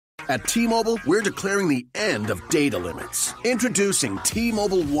At T-Mobile, we're declaring the end of data limits. Introducing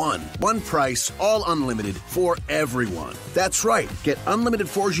T-Mobile One. One price, all unlimited for everyone. That's right. Get unlimited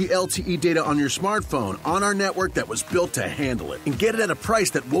 4G LTE data on your smartphone on our network that was built to handle it. And get it at a price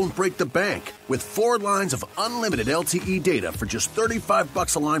that won't break the bank. With 4 lines of unlimited LTE data for just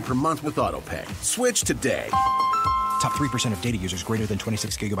 $35 a line per month with AutoPay. Switch today. Top 3% of data users greater than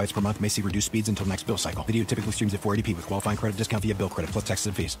 26 gigabytes per month may see reduced speeds until next bill cycle. Video typically streams at 480p with qualifying credit discount via bill credit plus taxes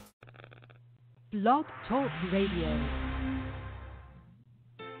and fees. Blog Talk Radio.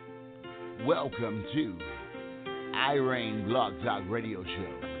 Welcome to R.E.I.G.N. Blog Talk Radio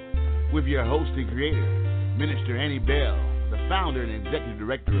Show with your host and creator, Minister Annie Bell, the founder and executive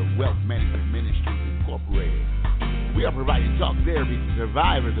director of Wealth Management Ministries Incorporated. We are providing talk therapy to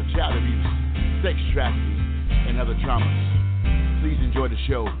survivors of child abuse, sex trafficking, and other traumas. Please enjoy the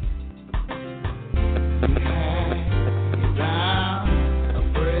show.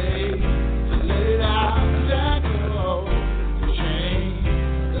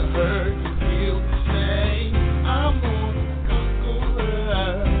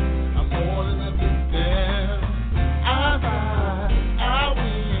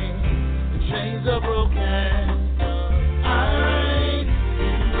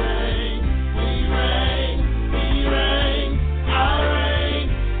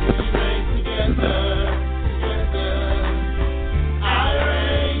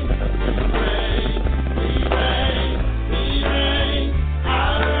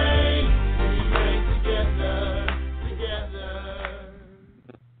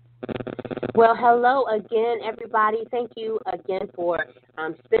 Well, hello again, everybody. Thank you again for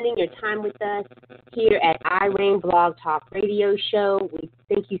spending your time with us here at R.E.I.G.N. Blog Talk Radio Show. We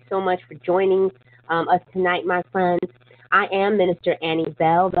thank you so much for joining us tonight, my friends. I am Minister Annie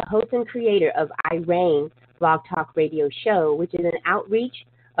Bell, the host and creator of R.E.I.G.N. Blog Talk Radio Show, which is an outreach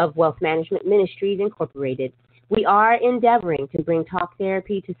of Wealth Management Ministries Incorporated. We are endeavoring to bring talk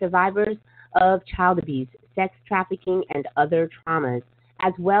therapy to survivors of child abuse, sex trafficking, and other traumas,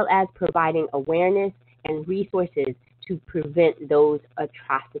 as well as providing awareness and resources to prevent those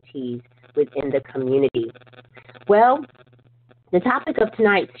atrocities within the community. Well, the topic of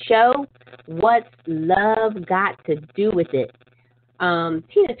tonight's show, what's love got to do with it?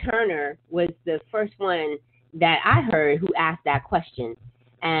 Tina Turner was the first one that I heard who asked that question,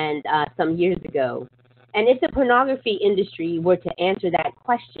 and some years ago. And if the pornography industry were to answer that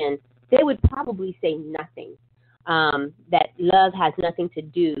question, they would probably say nothing. That love has nothing to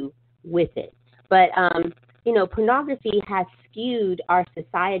do with it. But, pornography has skewed our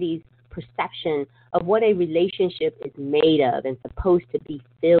society's perception of what a relationship is made of and supposed to be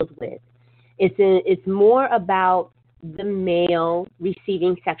filled with. It's more about the male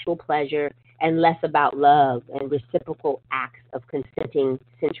receiving sexual pleasure and less about love and reciprocal acts of consenting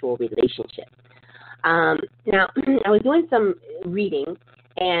sensual relationships. Now, I was doing some reading,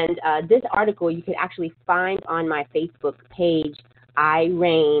 and this article you can actually find on my Facebook page,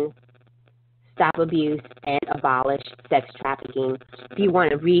 R.E.I.G.N. Stop Abuse and Abolish Sex Trafficking, if you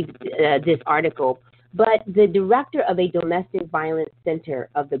want to read this article. But the director of a domestic violence center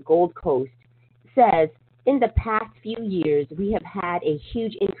of the Gold Coast says, in the past few years, we have had a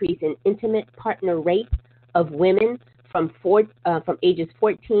huge increase in intimate partner rape of women from ages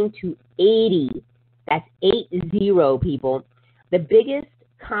 14 to 80. That's 80, people. The biggest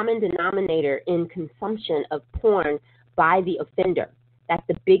common denominator in consumption of porn by the offender. That's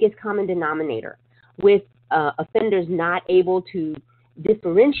the biggest common denominator, with offenders not able to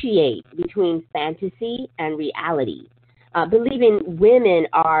differentiate between fantasy and reality, believing women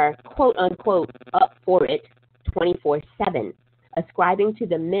are, quote unquote, up for it 24/7, ascribing to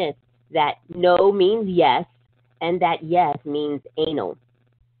the myth that no means yes and that yes means anal.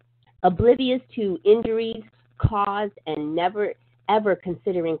 Oblivious to injuries caused and never ever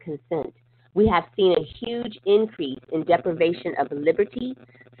considering consent, we have seen a huge increase in deprivation of liberty,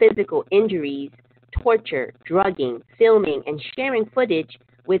 physical injuries, torture, drugging, filming, and sharing footage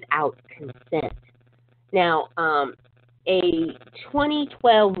without consent. Now, a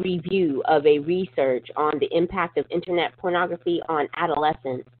 2012 review of a research on the impact of internet pornography on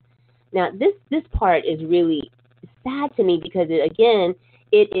adolescents. Now, this part is really sad to me because,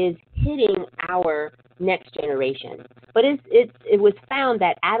 it is hitting our next generation. But it was found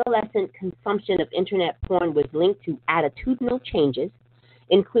that adolescent consumption of internet porn was linked to attitudinal changes,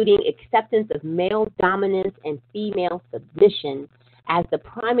 including acceptance of male dominance and female submission as the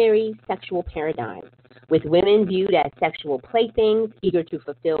primary sexual paradigm, with women viewed as sexual playthings eager to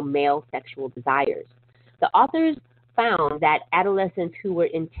fulfill male sexual desires. The authors found that adolescents who were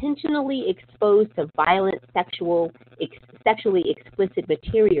intentionally exposed to violent, sexually explicit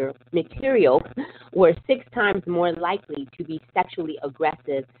material were 6 times more likely to be sexually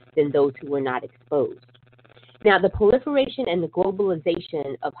aggressive than those who were not exposed. Now, the proliferation and the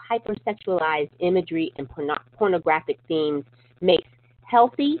globalization of hypersexualized imagery and pornographic themes makes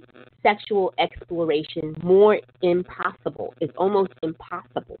healthy sexual exploration more impossible. It's almost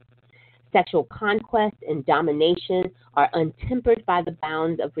impossible. Sexual conquest and domination are untempered by the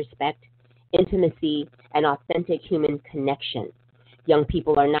bounds of respect, intimacy, and authentic human connection. Young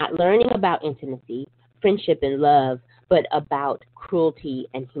people are not learning about intimacy, friendship, and love, but about cruelty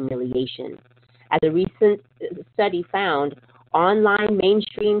and humiliation. As a recent study found, online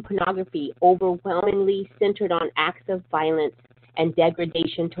mainstream pornography overwhelmingly centered on acts of violence and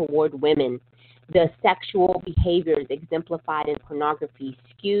degradation toward women. The sexual behaviors exemplified in pornography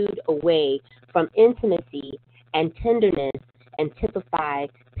skewed away from intimacy and tenderness and typify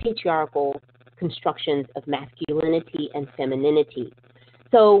patriarchal constructions of masculinity and femininity.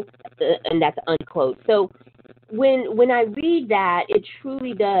 So, and that's unquote. So when I read that, it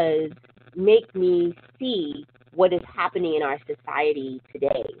truly does make me see what is happening in our society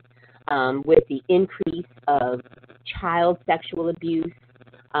today, with the increase of child sexual abuse,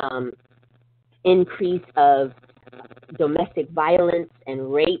 increase of domestic violence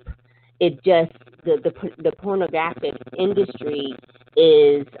and rape. It just, the pornographic industry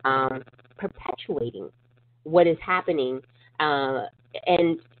is perpetuating what is happening, and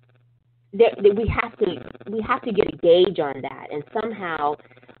we have to get a gauge on that and somehow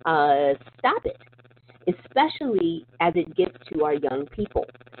stop it, especially as it gets to our young people.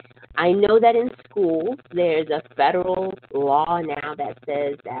 I know that in schools there's a federal law now that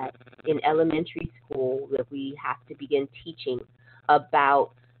says that in elementary school that we have to begin teaching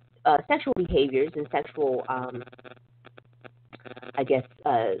about sexual behaviors and sexual,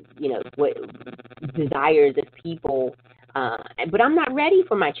 what desires of people. But I'm not ready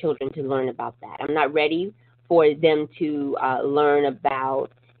for my children to learn about that. I'm not ready for them to learn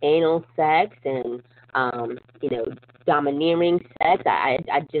about anal sex and domineering sex.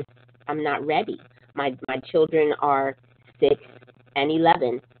 I'm not ready. My children are 6 and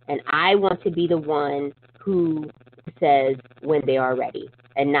 11, and I want to be the one who says when they are ready,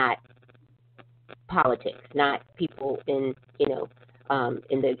 and not politics, not people in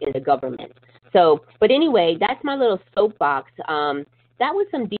the government. So, but anyway, that's my little soapbox. That was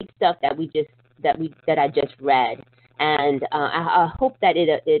some deep stuff that I just read, and I hope that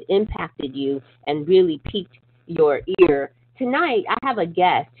it impacted you and really piqued your ear. Tonight, I have a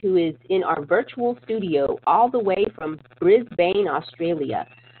guest who is in our virtual studio all the way from Brisbane, Australia,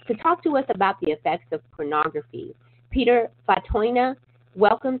 to talk to us about the effects of pornography. Peter Faatoina,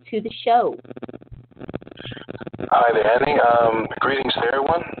 welcome to the show. Hi there, Annie. Greetings to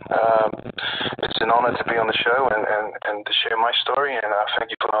everyone. It's an honor to be on the show and to share my story, and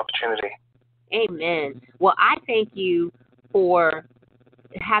thank you for the opportunity. Amen. Well, I thank you for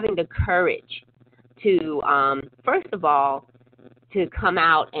having the courage to, first of all, to come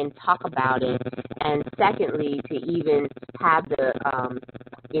out and talk about it, and secondly, to even have the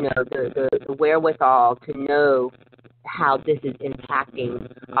wherewithal to know how this is impacting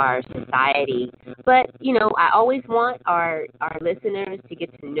our society. But, I always want our listeners to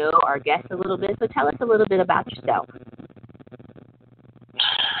get to know our guests a little bit. So tell us a little bit about yourself.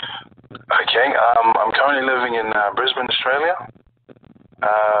 Okay, I'm currently living in Brisbane, Australia.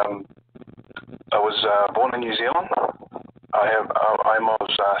 I was born in New Zealand. I'm of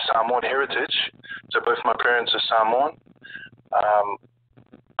Samoan heritage, so both my parents are Samoan.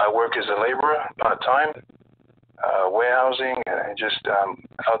 I work as a labourer part-time, warehousing, and just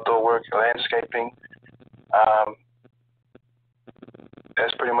outdoor work, landscaping.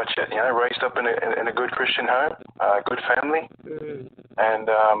 That's pretty much it. Raised up in a good Christian home, good family, and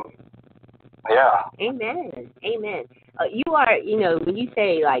yeah. Amen. You are, when you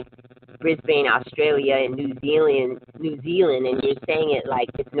say like Brisbane, Australia, and New Zealand, and you're saying it like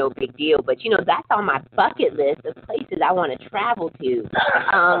it's no big deal, but that's on my bucket list of places I want to travel to.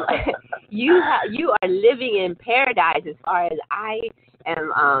 You are living in paradise as far as I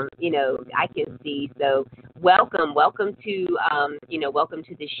am, I can see. So welcome to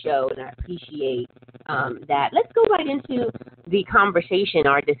the show, and I appreciate that. Let's go right into the conversation,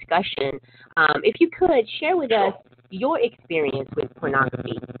 our discussion. If you could share with us your experience with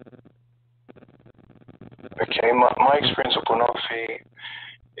pornography. Okay, my experience with pornography,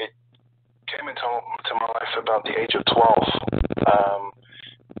 it came into my life about the age of 12.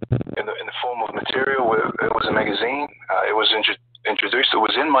 In the form of material, it was a magazine. It was introduced. It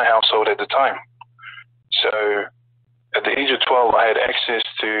was in my household at the time. So at the age of 12, I had access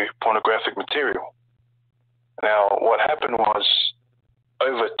to pornographic material. Now, what happened was,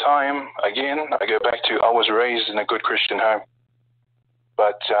 over time, again, I go back to I was raised in a good Christian home.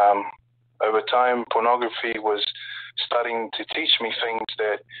 But over time, pornography was starting to teach me things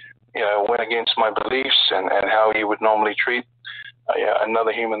that, went against my beliefs and how you would normally treat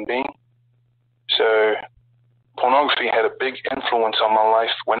another human being. So pornography had a big influence on my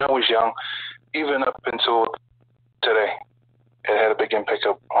life when I was young, even up until today. It had a big impact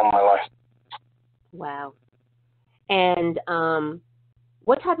on my life. Wow. And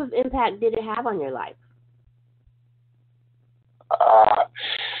what type of impact did it have on your life?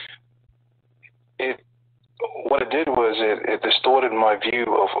 What it did was it distorted my view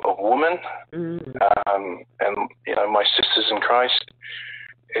of women, and my sisters in Christ.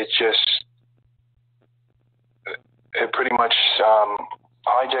 It pretty much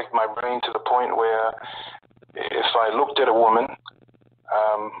hijacked my brain to the point where if I looked at a woman,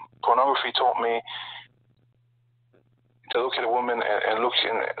 pornography taught me to look at a woman and look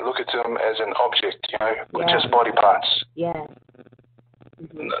at them as an object, with just body parts. Yeah.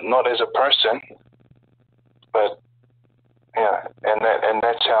 Not as a person, but and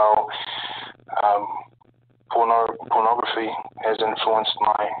that's how pornography has influenced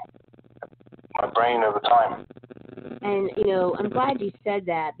my brain over time. And I'm glad you said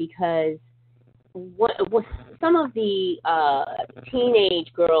that, because what some of the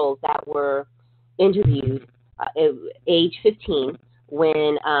teenage girls that were interviewed at age 15,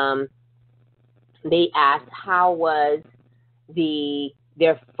 when they asked how was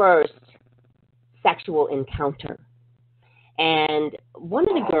their first sexual encounter, and one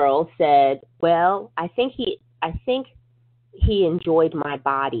of the girls said, "Well, I think he enjoyed my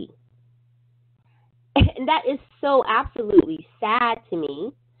body." And that is so absolutely sad to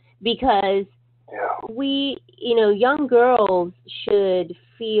me, because we, young girls should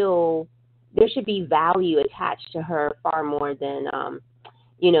feel there should be value attached to her far more than,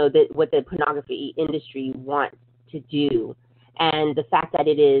 what the pornography industry wants to do. And the fact that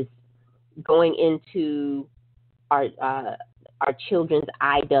it is going into our children's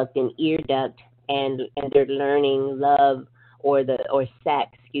eye duct and ear duct, and they're learning love or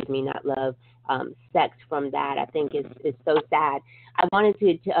sex, not love, sex from that, I think is so sad. I wanted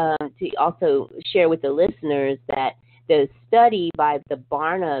to also share with the listeners that the study by the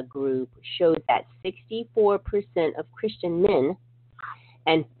Barna Group shows that 64% of Christian men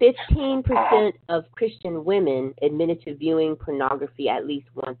and 15% of Christian women admitted to viewing pornography at least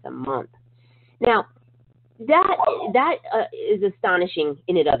once a month. Now, that is astonishing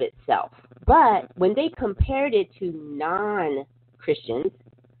in and of itself. But when they compared it to non-Christians,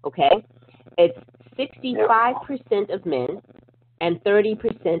 it's 65% of men and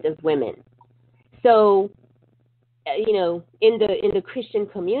 30% of women. So, in the Christian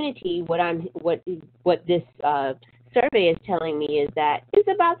community, what this survey is telling me is that it's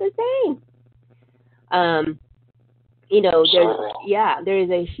about the same.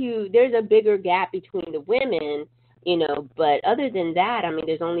 There's a bigger gap between the women, but other than that,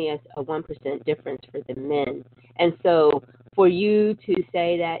 there's only a 1% difference for the men. And so for you to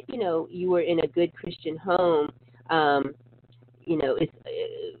say that, you were in a good Christian home,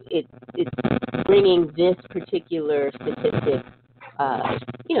 it's bringing this particular statistic,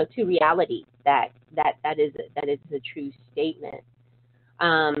 to reality that is a true statement.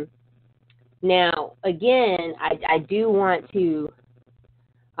 Now, again, I do want to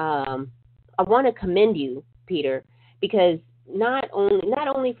commend you, Peter, because not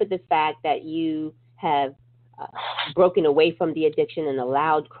only for the fact that you have broken away from the addiction and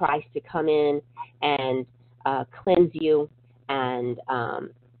allowed Christ to come in and cleanse you and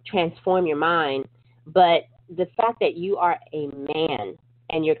transform your mind, but the fact that you are a man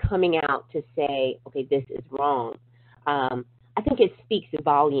and you're coming out to say, okay, this is wrong. I think it speaks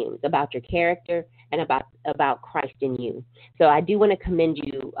volumes about your character and about Christ in you. So I do want to commend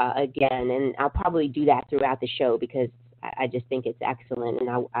you again, and I'll probably do that throughout the show because I just think it's excellent, and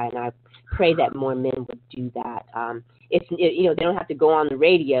I pray that more men would do that. They don't have to go on the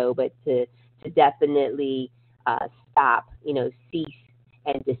radio, but to definitely stop, cease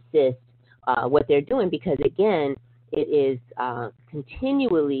and desist what they're doing, because again, it is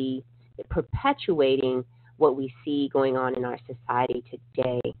continually perpetuating what we see going on in our society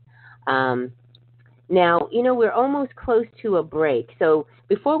today. Now, we're almost close to a break. So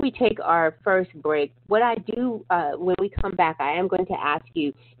before we take our first break, what I do when we come back, I am going to ask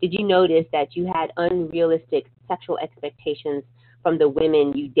you, did you notice that you had unrealistic sexual expectations from the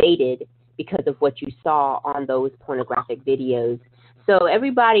women you dated because of what you saw on those pornographic videos? So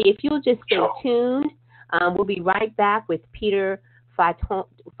everybody, if you'll just stay tuned, We'll be right back with Peter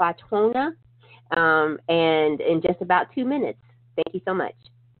Faatoina, and in just about 2 minutes. Thank you so much.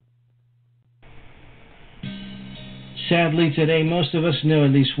 Sadly, today, most of us know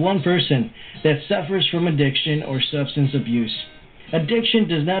at least one person that suffers from addiction or substance abuse. Addiction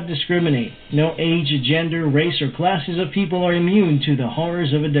does not discriminate. No age, gender, race, or classes of people are immune to the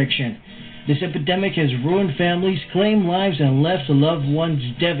horrors of addiction. This epidemic has ruined families, claimed lives, and left loved ones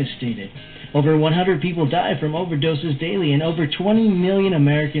devastated. Over 100 people die from overdoses daily, and over 20 million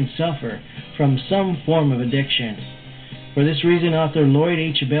Americans suffer from some form of addiction. For this reason, author Lloyd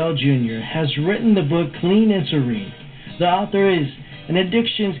H. Bell Jr. has written the book Clean and Serene. The author is an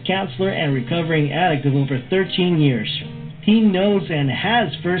addictions counselor and recovering addict of over 13 years. He knows and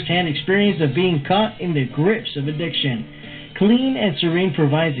has first-hand experience of being caught in the grips of addiction. Clean and Serene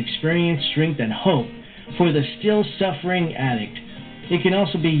provides experience, strength, and hope for the still suffering addict. It can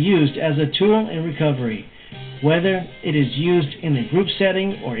also be used as a tool in recovery. Whether it is used in a group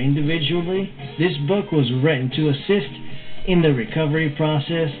setting or individually, this book was written to assist in the recovery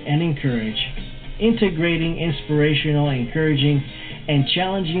process and encourage. Integrating inspirational, encouraging, and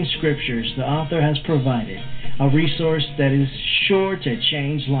challenging scriptures, the author has provided a resource that is sure to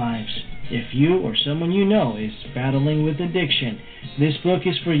change lives. If you or someone you know is battling with addiction, this book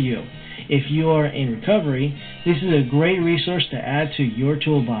is for you. If you are in recovery, this is a great resource to add to your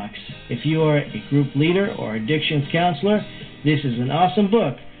toolbox. If you are a group leader or addictions counselor, this is an awesome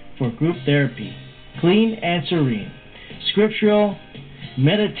book for group therapy. Clean and Serene. Scriptural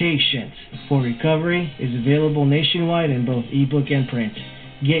Meditations for Recovery is available nationwide in both ebook and print.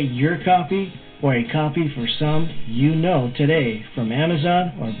 Get your copy or a copy for some you know today from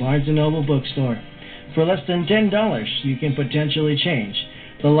Amazon or Barnes & Noble bookstore. For less than $10, you can potentially change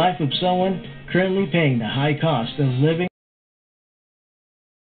the life of someone currently paying the high cost of living.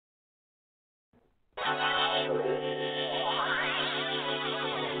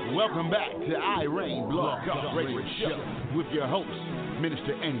 Welcome back to R.E.I.G.N Blog Talk Radio Show with your host,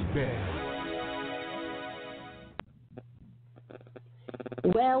 Minister Annie Bell.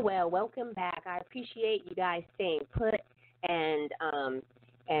 Well, welcome back. I appreciate you guys staying put and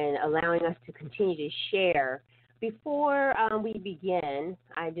allowing us to continue to share. Before we begin,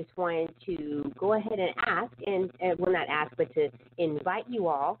 I just wanted to go ahead and ask, well, not ask, but to invite you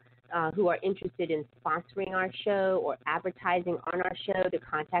all who are interested in sponsoring our show or advertising on our show to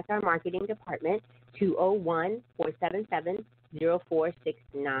contact our marketing department,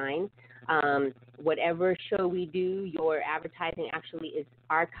 201-477-0469. Whatever show we do, your advertising actually is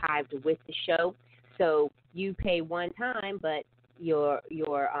archived with the show. So you pay one time, but your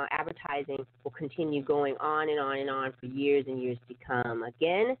advertising will continue going on and on and on for years and years to come.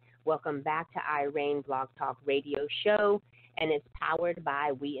 Again, welcome back to R.E.I.G.N Blog Talk Radio Show, and it's powered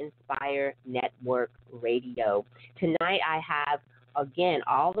by We Inspire Network Radio. Tonight I have, again,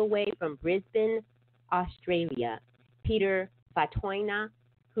 all the way from Brisbane, Australia, Peter Faatoina,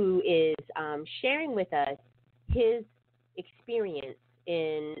 who is sharing with us his experience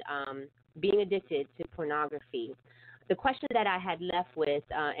in being addicted to pornography. The question that I had left with,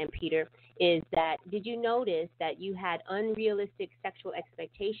 and Peter, is that did you notice that you had unrealistic sexual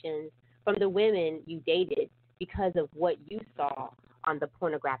expectations from the women you dated because of what you saw on the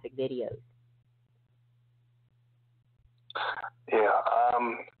pornographic videos? Yeah.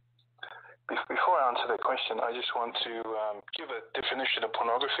 Before I answer that question, I just want to give a definition of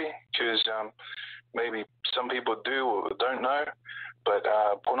pornography, because maybe some people do or don't know, but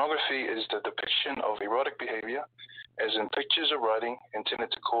pornography is the depiction of erotic behavior, as in pictures or writing intended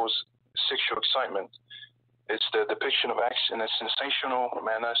to cause sexual excitement. It's the depiction of acts in a sensational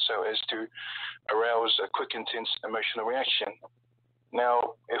manner so as to arouse a quick, intense emotional reaction.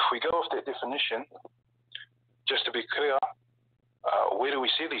 Now, if we go off that definition, just to be clear, where do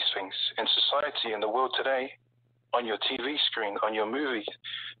we see these things in society, in the world today? On your TV screen, on your movie,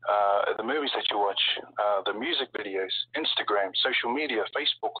 the movies that you watch, the music videos, Instagram, social media,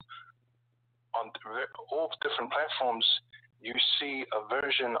 Facebook. On all different platforms, you see a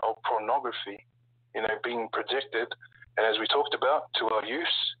version of pornography, being projected. And as we talked about, to our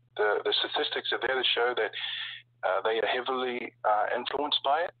youth, the statistics are there to show that they are heavily influenced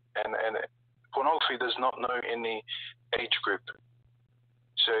by it. And pornography does not know any age group.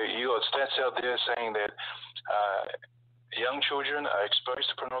 So you got stats out there saying that young children are exposed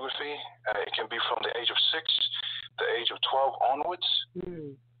to pornography. It can be from the age of 6, the age of 12 onwards.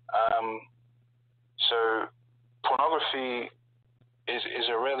 So pornography is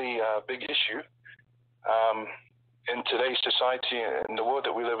a really big issue in today's society, in the world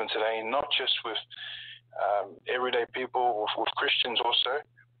that we live in today, not just with everyday people, with Christians also.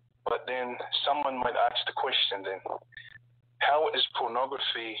 But then someone might ask the question then, how is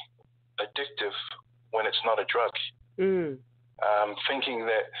pornography addictive when it's not a drug? Thinking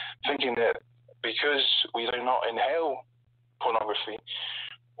that because we do not inhale pornography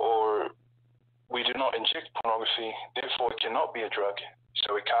or we do not inject pornography, therefore it cannot be a drug,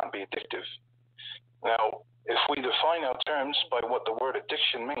 so it can't be addictive. Now, if we define our terms by what the word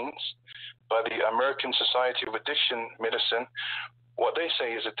addiction means, by the American Society of Addiction Medicine, what they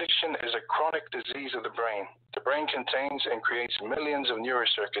say is addiction is a chronic disease of the brain. The brain contains and creates millions of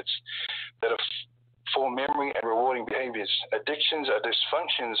neurocircuits that form memory and rewarding behaviors. Addictions are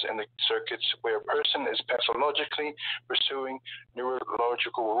dysfunctions in the circuits where a person is pathologically pursuing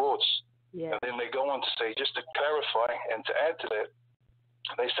neurological rewards. Yeah. And then they go on to say, just to clarify and to add to that,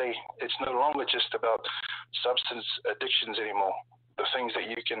 they say it's no longer just about substance addictions anymore, the things that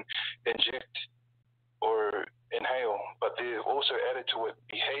you can inject or inhale, but they've also added to it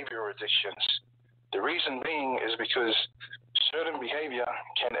behavior addictions. The reason being is because certain behavior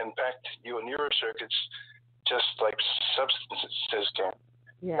can impact your neurocircuits just like substances can.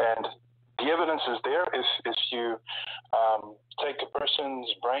 Yeah. And the evidence is there. If you take a person's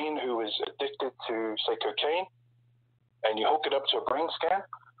brain who is addicted to, say, cocaine, and you hook it up to a brain scan,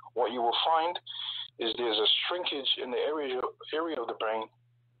 what you will find is there's a shrinkage in the area of the brain,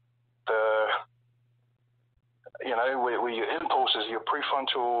 where your impulses, your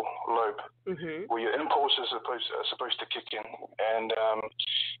prefrontal lobe, where your impulses are supposed to kick in, and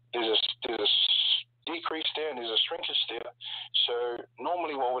there's a decrease there and there's a shrinkage there. So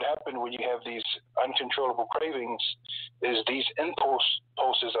normally what would happen when you have these uncontrollable cravings is these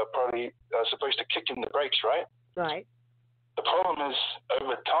impulses are probably supposed to kick in the brakes, right? Right. The problem is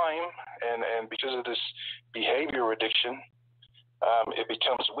over time, and because of this behavior addiction, it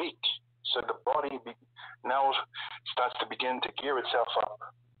becomes weak. So the body now starts to begin to gear itself up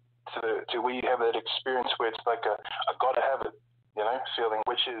to where you have that experience where it's like I gotta have it, feeling,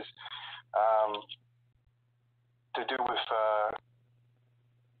 which is to do with.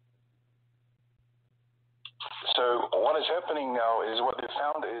 So what is happening now is what they've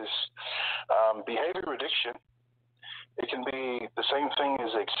found is behavior addiction. It can be the same thing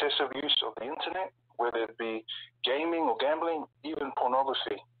as excessive use of the internet, whether it be gaming or gambling, even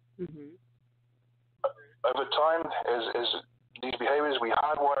pornography. Over time, as these behaviors we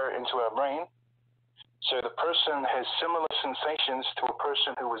hardwire into our brain, so the person has similar sensations to a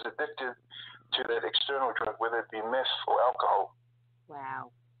person who was addicted to that external drug, whether it be meth or alcohol.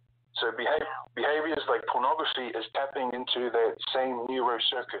 Wow. So behaviors like pornography is tapping into that same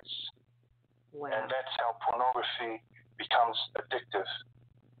neurocircuits. Wow. And that's how pornography becomes addictive.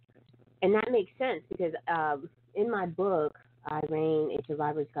 And that makes sense because in my book, R.E.I.G.N, A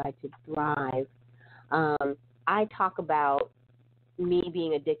Survivor's Guide to Thrive, I talk about me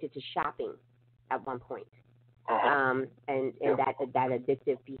being addicted to shopping at one point. And that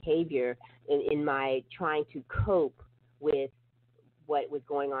addictive behavior in my trying to cope with what was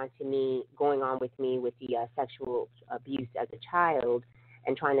going on with me with the sexual abuse as a child,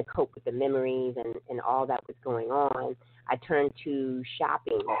 and trying to cope with the memories and all that was going on, I turned to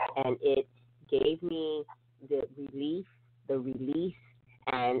shopping, and it gave me the relief, the release,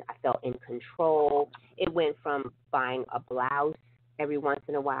 and I felt in control. It went from buying a blouse every once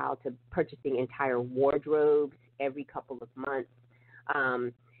in a while to purchasing entire wardrobes every couple of months.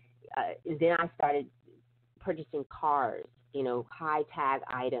 Then I started purchasing cars, high tag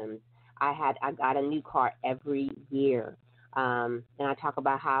items. I got a new car every year. And I talk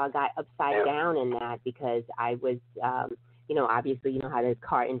about how I got upside down in that because I was, obviously, how the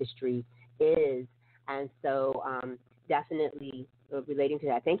car industry is. And so definitely relating to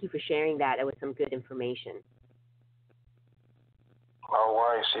that. Thank you for sharing that. It was some good information. No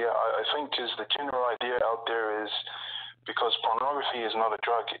worries. Yeah, I think is the general idea out there is because pornography is not a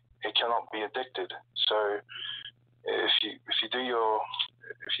drug, it cannot be addicted. So if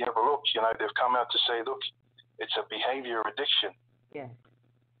you have a look, they've come out to say, look, it's a behavior addiction. Yes.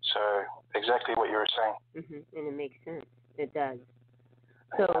 So exactly what you were saying. And it makes sense. It does.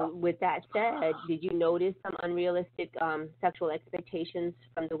 So with that said, did you notice some unrealistic sexual expectations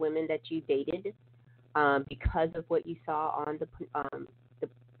from the women that you dated because of what you saw on the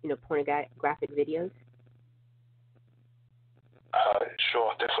pornographic videos?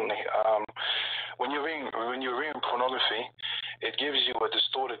 Sure, definitely. When you're reading pornography, it gives you a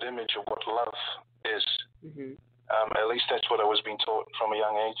distorted image of what love is. At least that's what I was being taught from a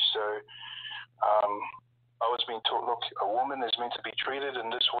young age. So I was being taught, look, a woman is meant to be treated in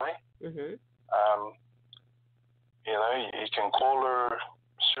this way. You can call her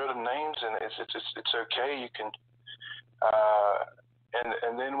certain names, and it's okay. You can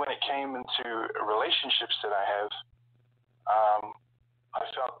And then when it came into relationships that I have, I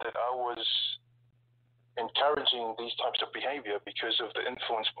felt that I was encouraging these types of behavior because of the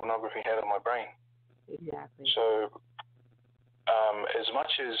influence pornography had on my brain. Exactly. So, as much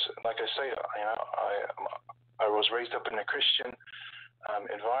as, like I say, I was raised up in a Christian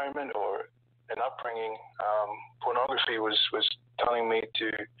environment or an upbringing, pornography was telling me to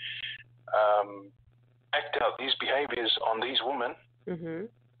act out these behaviors on these women, and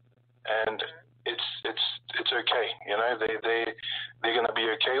it's okay. You know, they're going to be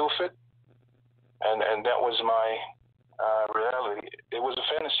okay with it, and that was my reality. It was a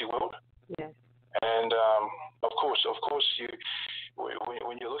fantasy world. Yes. And of course,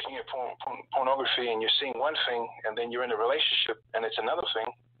 when you're looking at pornography and you're seeing one thing, and then you're in a relationship and it's another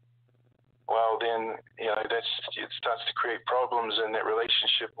thing, well, then it starts to create problems in that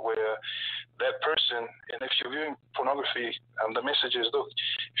relationship where that person. And if you're viewing pornography, the message is: look,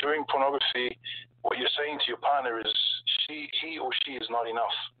 if you're viewing pornography, what you're saying to your partner is he or she is not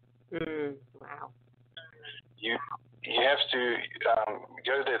enough. Wow. You have to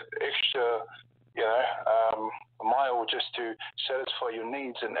go that extra, mile just to satisfy your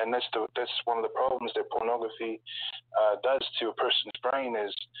needs, and that's one of the problems that pornography does to a person's brain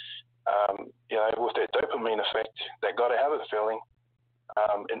is, with that dopamine effect, that gotta have it feeling.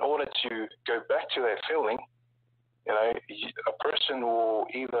 In order to go back to that feeling, a person will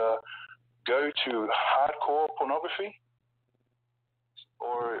either go to hardcore pornography,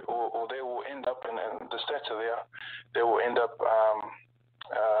 or they will end up, and the stats are there, they will end up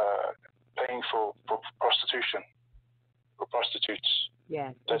paying for prostitution, for prostitutes.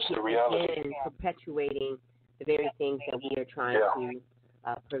 Yes. That's the reality. Again, perpetuating the very things that we are trying to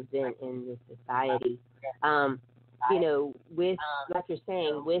prevent in this society. With, like you're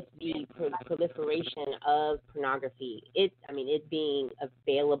saying, with the proliferation of pornography, it being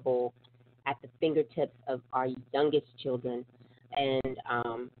available at the fingertips of our youngest children, and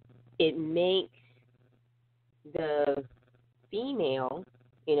it makes the female,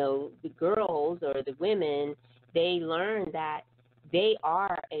 the girls or the women, they learn that they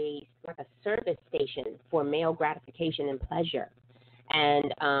are like a service station for male gratification and pleasure.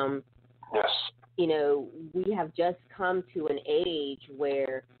 And yes, we have just come to an age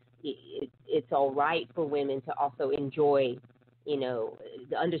where it's all right for women to also enjoy,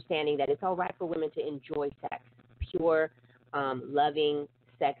 the understanding that it's all right for women to enjoy sex, pure, loving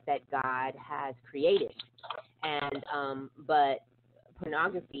sex that God has created. And but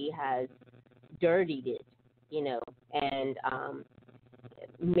pornography has dirtied it, and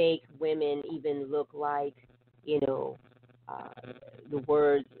make women even look like, the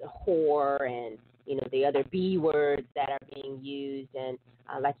words whore and, the other B words that are being used, and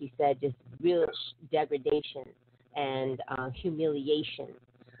like you said, just real degradation and humiliation.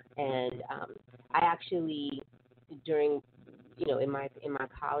 And I actually, during, in my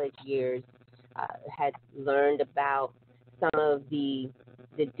college years, had learned about some of the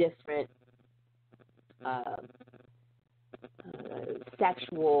different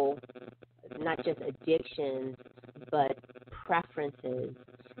sexual, not just addictions, but preferences.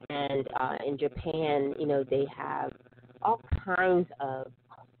 And in Japan, they have all kinds of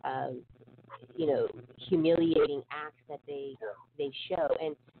humiliating acts that they show,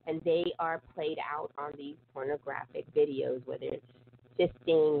 and they are played out on these pornographic videos, whether it's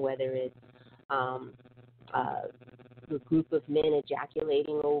fisting, whether it's a group of men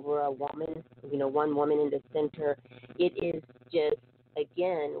ejaculating over a woman, one woman in the center. It is just,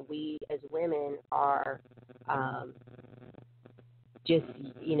 again, we as women are just,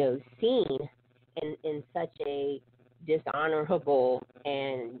 seen in such a dishonorable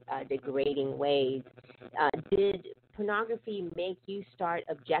and degrading ways. Did pornography make you start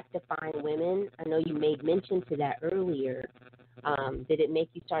objectifying women? I know you made mention to that earlier. Did it make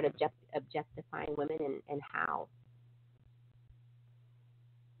you start objectifying women, and how?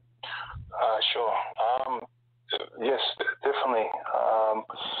 Sure. Yes, definitely.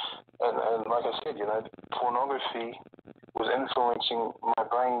 And like I said, pornography was influencing my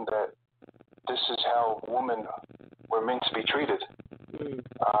brain that this is how women were meant to be treated.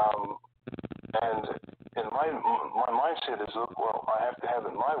 And in my mindset is, look, well, I have to have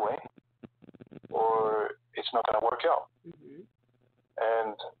it my way, or it's not going to work out.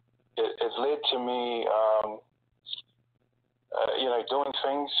 And it led to me, doing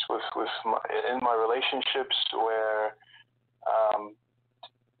things in my relationships where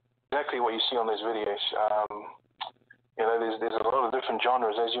exactly what you see on these videos. There's a lot of different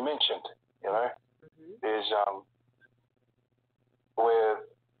genres, as you mentioned. There's where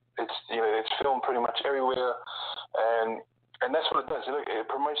it's filmed pretty much everywhere, and And that's what it does. It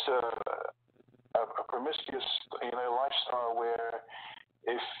promotes a promiscuous, lifestyle where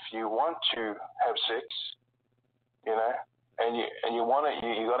if you want to have sex, and you want it,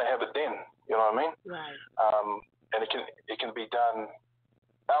 you got to have it then. You know what I mean? Right. And it can be done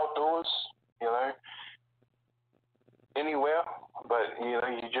outdoors, anywhere, but you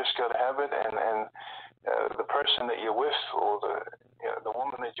just got to have it, and the person that you're with, or the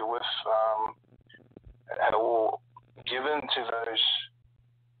woman that you're with, will give in to those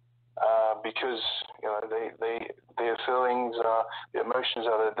because their feelings, their emotions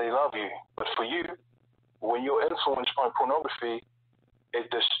are that they love you. But for you, when you're influenced by pornography, it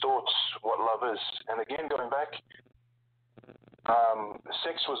distorts what love is. And again, going back,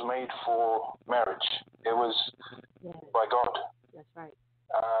 sex was made for marriage. It was by God. That's right.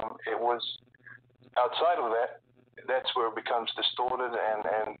 It was outside of that. That's where it becomes distorted,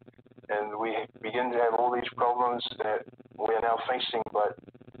 and we begin to have all these problems that we are now facing. But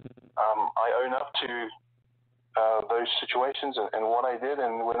I own up to those situations and what I did,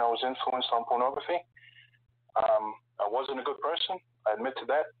 and when I was influenced on pornography, I wasn't a good person. I admit to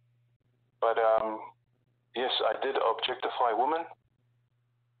that. But yes, I did objectify women,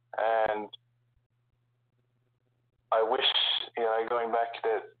 and I wish, going back,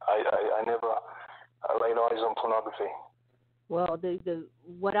 that I never laid eyes on pornography. Well,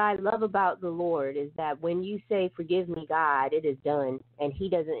 what I love about the Lord is that when you say, "Forgive me, God," it is done, and He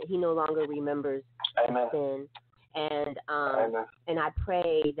no longer remembers Amen. sin. And Amen. and I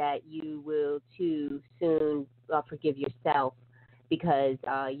pray that you will too soon forgive yourself, because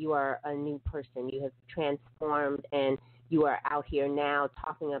you are a new person. You have transformed, and you are out here now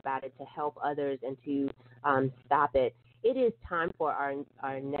talking about it to help others and to stop it. It is time for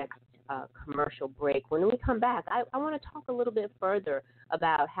our next commercial break. When we come back, I want to talk a little bit further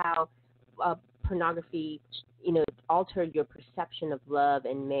about how pornography, altered your perception of love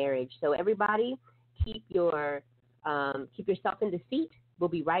and marriage. So everybody, keep yourself in the seat. We'll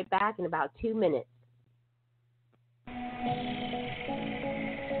be right back in about 2 minutes.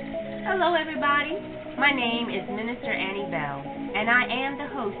 Hello, everybody. My name is Minister Annie Bell, and I am the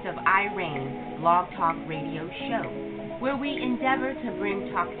host of R.E.I.G.N, Blog Talk Radio Show, where we endeavor to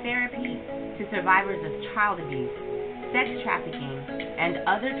bring talk therapy to survivors of child abuse, sex trafficking, and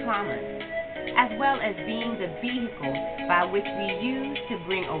other traumas, as well as being the vehicle by which we use to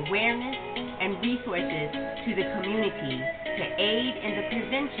bring awareness and resources to the community to aid in the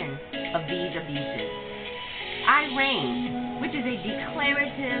prevention of these abuses. R.E.I.G.N, which is a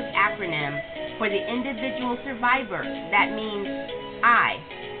declarative acronym for the individual survivor. That means I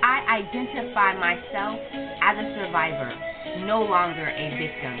identify myself as a survivor, no longer a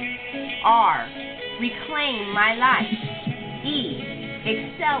victim. R, reclaim my life. E,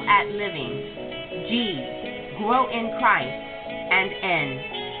 excel at living. G, grow in Christ. And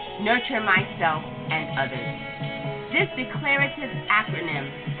N, nurture myself and others. This declarative acronym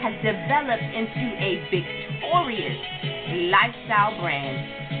has developed into a victorious lifestyle brand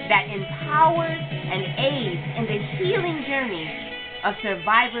that empowers and aids in the healing journey of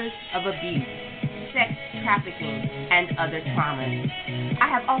survivors of abuse, sex trafficking, and other traumas. I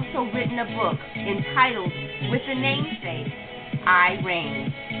have also written a book entitled, with the namesake,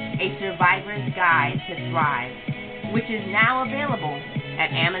 R.E.I.G.N, A Survivor's Guide to Thrive, which is now available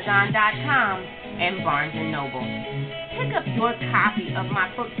at Amazon.com and Barnes & Noble. Pick up your copy of my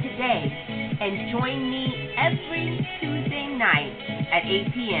book today and join me every Tuesday night at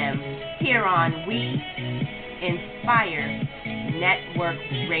 8 p.m. here on We Inspire Network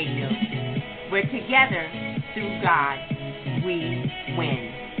Radio, where together, through God, we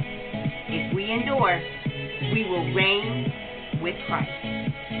win. If we endure, we will reign with Christ.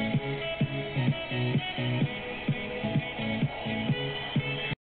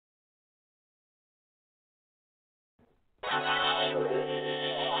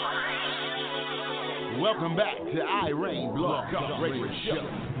 Welcome back to R.E.I.G.N Blog Talk Radio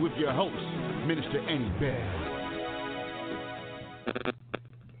Show with your host, Minister Annie Bell.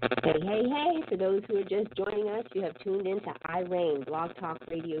 Hey. For those who are just joining us, you have tuned in to R.E.I.G.N Blog Talk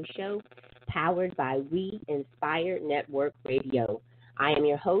Radio Show, powered by We Inspire Network Radio. I am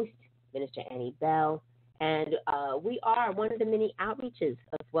your host, Minister Annie Bell, and we are one of the many outreaches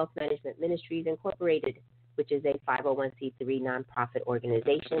of Wealth Management Ministries Incorporated, which is a 501c3 nonprofit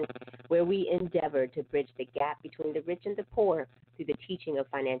organization where we endeavor to bridge the gap between the rich and the poor through the teaching of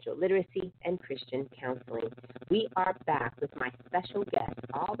financial literacy and Christian counseling. We are back with my special guest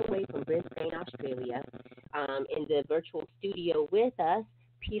all the way from Brisbane, Australia, in the virtual studio with us,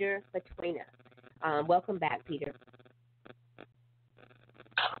 Peter Faatoina. Welcome back, Peter.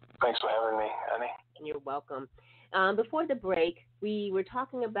 Thanks for having me, Annie. You're welcome. Before the break, we were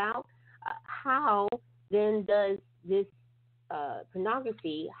talking about how then does this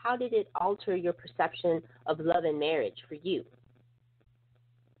pornography, how did it alter your perception of love and marriage for you?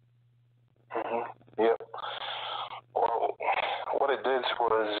 Yep. Well, what it did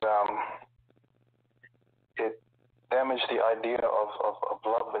was it damaged the idea of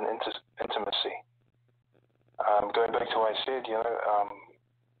love and intimacy. Going back to what I said,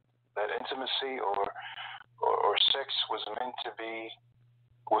 that intimacy or sex was meant to be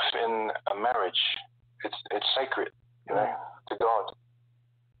within a marriage. It's sacred, to God.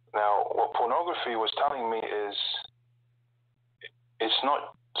 Now, what pornography was telling me is it's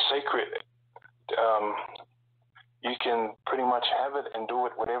not sacred. You can pretty much have it and do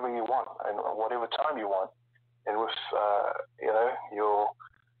it whatever you want and whatever time you want. And with, you're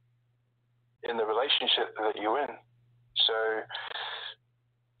in the relationship that you're in. So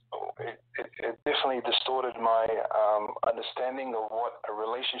it definitely distorted my understanding of what a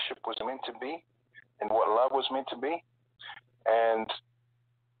relationship was meant to be and what love was meant to be. And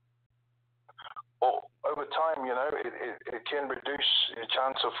over time, it can reduce your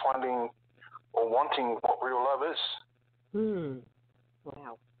chance of finding or wanting what real love is.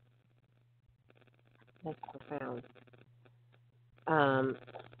 Wow. That's profound.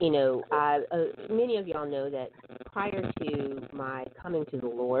 Many of y'all know that prior to my coming to the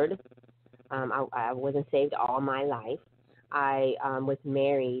Lord, I wasn't saved all my life. I was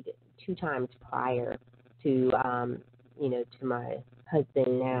married 2 times prior to, to my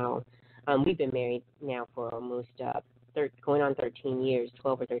husband now. We've been married now for almost going on 13 years,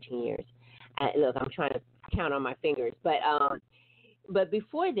 12 or 13 years. Look, I'm trying to count on my fingers, but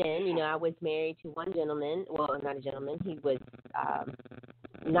before then, I was married to one gentleman. Well, not a gentleman. He was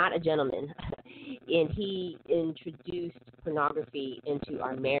not a gentleman, and he introduced pornography into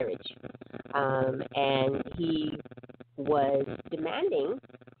our marriage, and he was demanding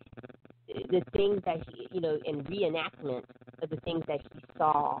the things that he, in reenactment of the things that he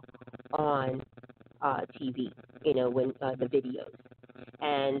saw on TV, when the videos,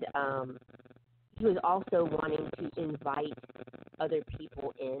 and he was also wanting to invite other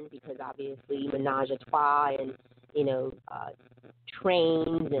people in because obviously menage a trois and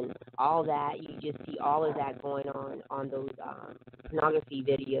trains and all that. You just see all of that going on those pornography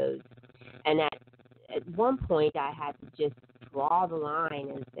videos. And at one point, I had to just draw the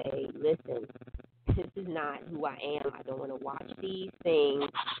line and say, listen, this is not who I am. I don't want to watch these things.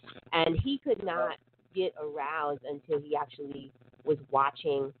 And he could not get aroused until he actually was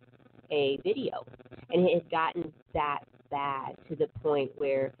watching a video. And it had gotten that bad to the point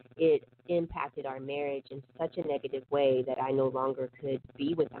where it impacted our marriage in such a negative way that I no longer could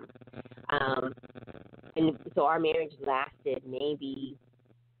be with him. And so our marriage lasted maybe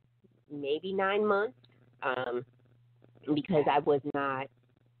 9 months because I was not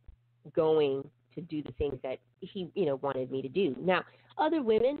going to do the things that he, wanted me to do. Now, other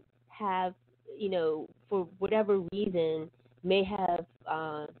women have, for whatever reason, may have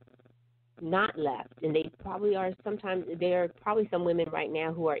not left, and they probably are. Sometimes there are probably some women right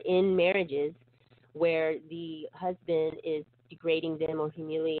now who are in marriages where the husband is degrading them or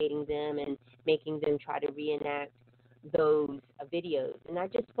humiliating them and making them try to reenact those videos. And I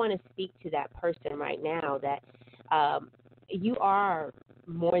just want to speak to that person right now that you are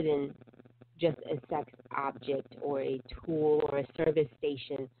more than just a sex object or a tool or a service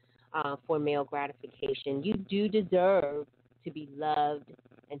station for male gratification. You do deserve to be loved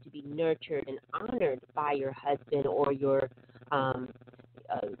and to be nurtured and honored by your husband or your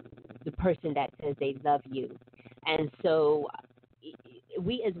the person that says they love you. And so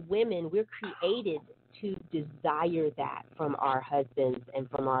we as women, we're created to desire that from our husbands and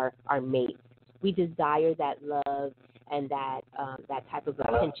from our mates. We desire that love and that type of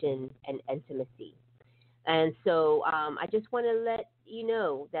attention and intimacy. And so I just want to let you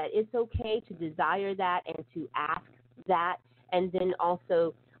know that it's okay to desire that and to ask that. And then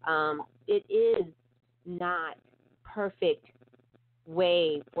also it is not perfect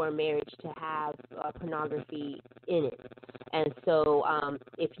way for a marriage to have pornography in it. And so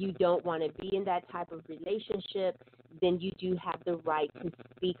if you don't want to be in that type of relationship, then you do have the right to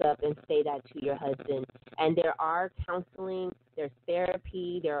speak up and say that to your husband. And there are counseling, there's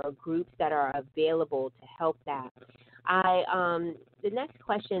therapy, there are groups that are available to help that. The next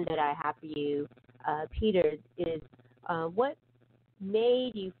question that I have for you, Peter, is what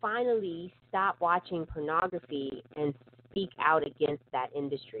made you finally stop watching pornography and speak out against that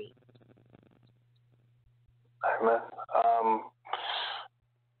industry? Amen.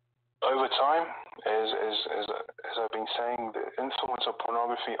 over time, as I've been saying, the influence of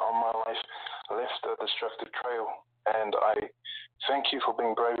pornography on my life left a destructive trail. And I thank you for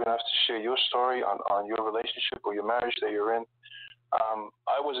being brave enough to share your story on your relationship or your marriage that you're in.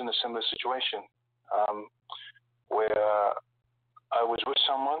 I was in a similar situation where I was with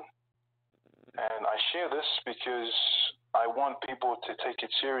someone, and I share this because I want people to take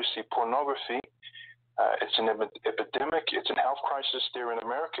it seriously. Pornography, it's an epidemic. It's a health crisis there in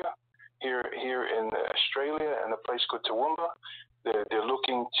America. Here in Australia, in a place called Toowoomba, they're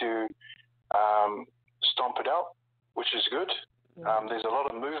looking to stomp it out, which is good. There's a lot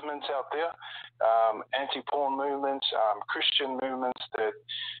of movements out there, anti-porn movements, Christian movements that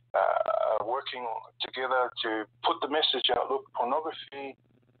are working together to put the message out. Look, pornography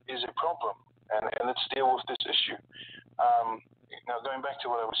is a problem, and let's deal with this issue. Now, going back to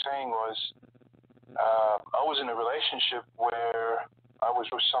what I was saying was, I was in a relationship where I was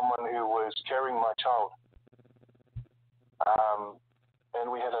with someone who was carrying my child, and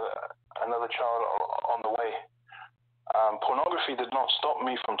we had another child on the way. Pornography did not stop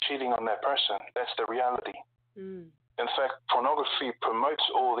me from cheating on that person. That's the reality. In fact, pornography promotes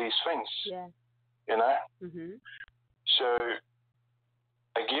all these things. Yeah. You know? Mm-hmm. So,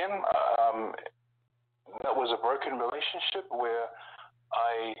 again, that was a broken relationship where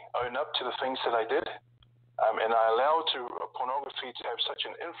I own up to the things that I did, and I allowed pornography to have such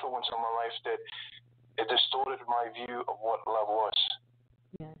an influence on my life that it distorted my view of what love was.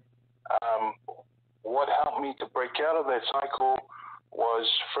 Yeah. What helped me to break out of that cycle was,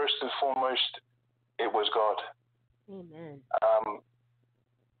 first and foremost, it was God. Amen.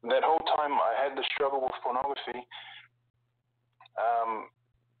 That whole time I had the struggle with pornography,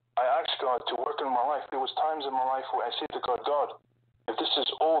 I asked God to work in my life. There was times in my life where I said to God, if this is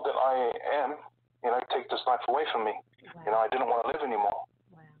all that I am, take this life away from me. Wow. I didn't want to live anymore.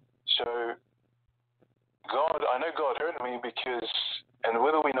 Wow. So I know God heard me because, and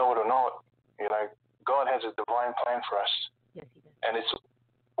whether we know it or not, God has a divine plan for us. Yes, He does. And it's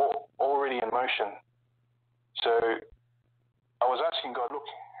already in motion. So I was asking God, look,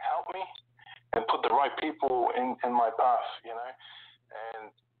 help me and put the right people in my path,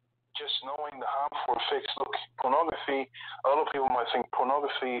 and just knowing the harmful effects. Look, pornography, a lot of people might think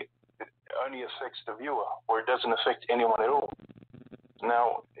pornography only affects the viewer, or it doesn't affect anyone at all.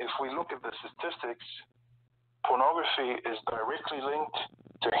 Now, if we look at the statistics, pornography is directly linked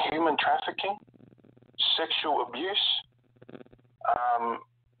to human trafficking, sexual abuse,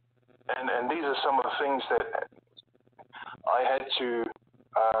 and these are some of the things that I had to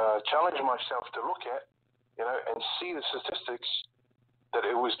challenge myself to look at, and see the statistics that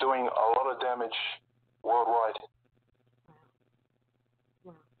it was doing a lot of damage worldwide.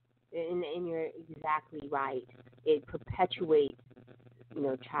 Wow. And you're exactly right. It perpetuates,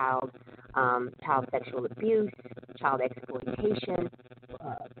 child sexual abuse, child exploitation,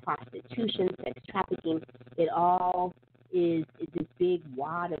 prostitution, sex trafficking. It all is this big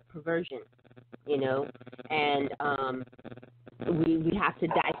wad of perversion, and we have to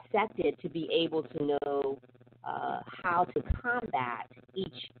dissect it to be able to know how to combat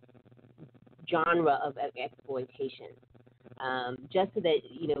each genre of exploitation. Just so that,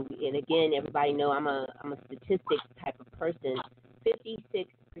 and again, everybody know I'm a statistics type of person. 56%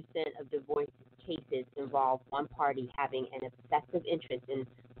 of divorce cases involve one party having an obsessive interest in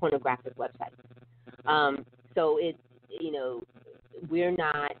pornographic websites. So it's, we're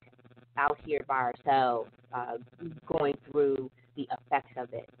not out here by ourselves going through the effects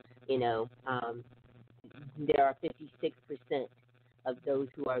of it. There are 56% of those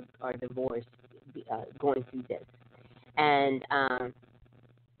who are divorced going through this. And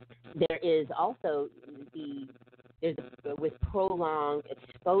there is also with prolonged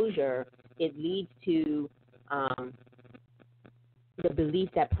exposure, it leads to the belief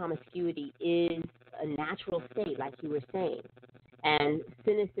that promiscuity is a natural state, like you were saying, and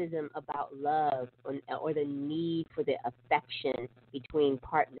cynicism about love or the need for the affection between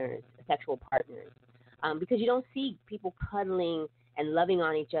partners, sexual partners, because you don't see people cuddling and loving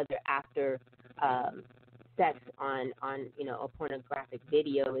on each other after sex on a pornographic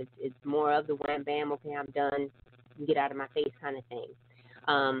video. It's more of the wham bam, okay, I'm done, get out of my face kind of thing.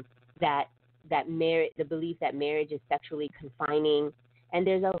 The belief that marriage is sexually confining, and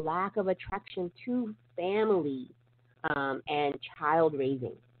there's a lack of attraction to family and child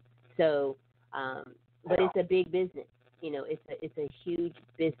raising. So, but it's a big business. It's a huge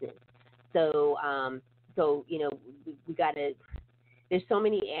business. So we got to. There's so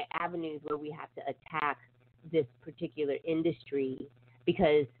many avenues where we have to attack this particular industry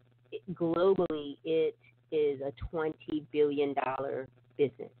because globally it is a $20 billion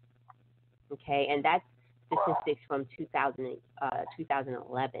business. Okay, and that's statistics from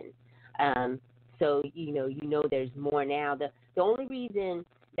 2011. So you know there's more now. The only reason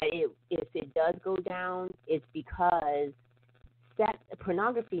that if it does go down is because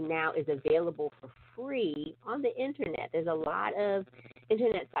pornography now is available for free on the internet. There's a lot of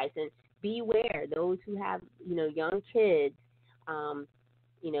internet sites, and beware those who have young kids.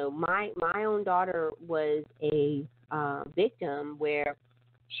 My own daughter was a victim where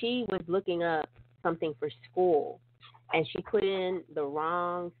she was looking up something for school, and she put in the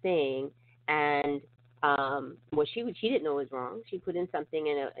wrong thing, and she didn't know it was wrong. She put in something,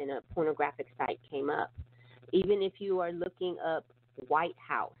 in a pornographic site came up. Even if you are looking up White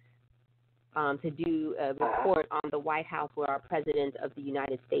House to do a report on the White House where our President of the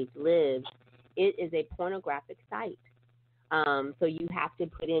United States lives, it is a pornographic site. So you have to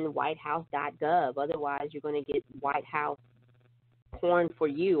put in whitehouse.gov. Otherwise, you're going to get White House porn for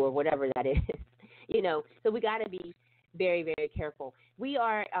you or whatever that is. So we got to be very, very careful. We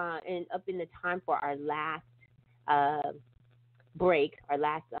are up in the time for our last break, our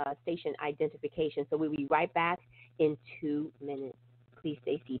last station identification. So we'll be right back in 2 minutes. Please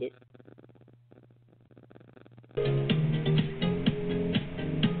stay seated.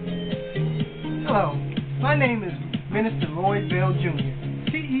 Hello, my name is Minister Lloyd Bell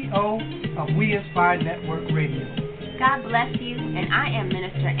Jr., CEO of We Inspire Network Radio. God bless you, and I am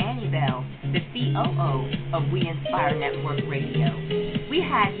Minister Annie Bell, the COO of We Inspire Network Radio. We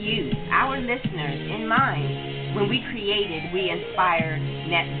had you, our listeners, in mind when we created We Inspire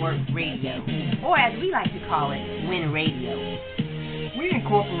Network Radio, or as we like to call it, WIN Radio. We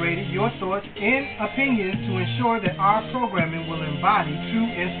incorporated your thoughts and opinions to ensure that our programming will embody true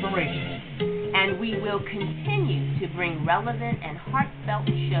inspiration. And we will continue to bring relevant and heartfelt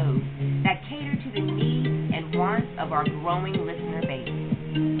shows that cater to the needs and wants of our growing listener base.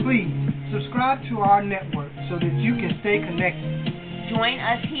 Please subscribe to our network so that you can stay connected. Join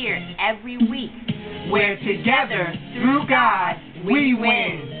us here every week, where together, through God, we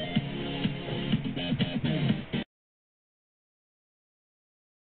win.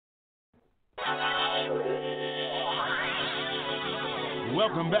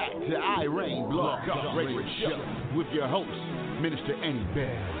 Welcome back to R.E.I.G.N Blog Talk Radio Show with your host, Minister Annie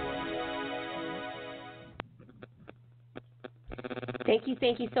Bell. Thank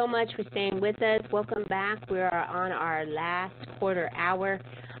you so much for staying with us. Welcome back. We are on our last quarter hour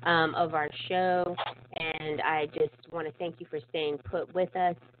of our show, and I just want to thank you for staying put with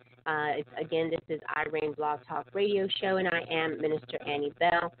us. Again, this is R.E.I.G.N Blog Talk Radio Show, and I am Minister Annie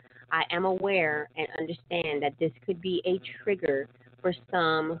Bell. I am aware and understand that this could be a trigger for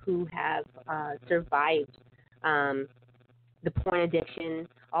some who have survived the porn addiction,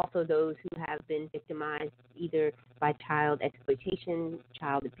 also those who have been victimized either by child exploitation,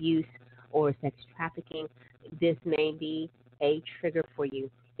 child abuse, or sex trafficking. This may be a trigger for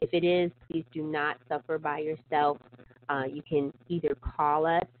you. If it is, please do not suffer by yourself. You can either call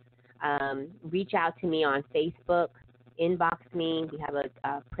us, reach out to me on Facebook, inbox me. We have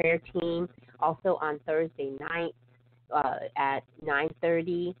a prayer team. Also on Thursday night, at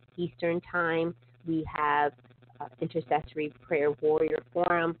 9:30 Eastern Time, we have Intercessory Prayer Warrior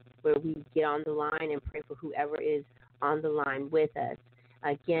Forum, where we get on the line and pray for whoever is on the line with us.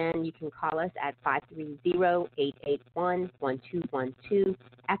 Again, you can call us at 530-881-1212,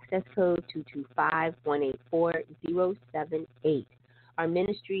 access code 225-184-078. Our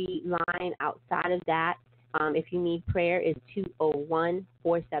ministry line outside of that, if you need prayer, is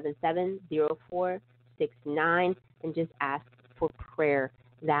 201-477-0469, and just ask for prayer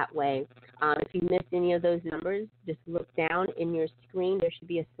that way. If you missed any of those numbers, just look down in your screen. There should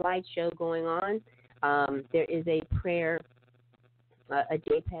be a slideshow going on. There is a prayer, a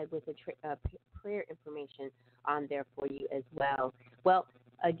JPEG with a prayer information on there for you as well. Well,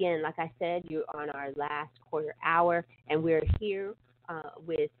 again, like I said, you're on our last quarter hour, and we're here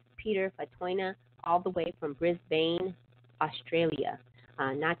with Peter Faatoina, all the way from Brisbane, Australia.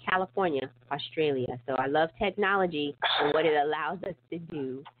 Not California, Australia. So I love technology and what it allows us to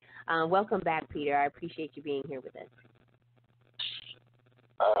do. Welcome back, Peter. I appreciate you being here with us.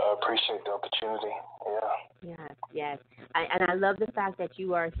 I appreciate the opportunity. Yeah. Yes. And I love the fact that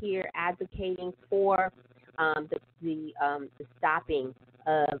you are here advocating for the stopping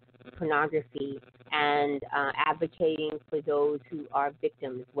of pornography and advocating for those who are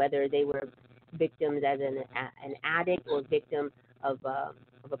victims, whether they were victims as an addict or victim of a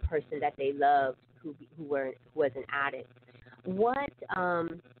person that they loved who was an addict. What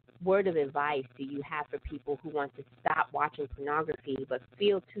word of advice do you have for people who want to stop watching pornography but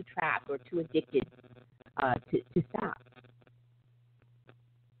feel too trapped or too addicted to stop?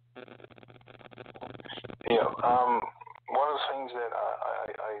 Yeah. One of the things that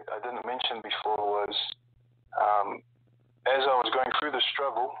I didn't mention before was as I was going through the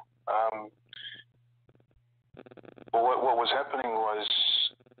struggle, what was happening was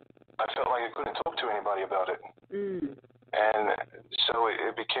I felt like I couldn't talk to anybody about it. And so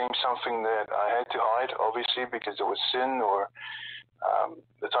it became something that I had to hide, obviously, because it was sin or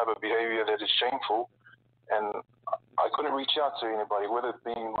the type of behavior that is shameful. And I couldn't reach out to anybody, whether it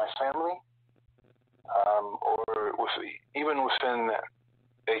be my family or even within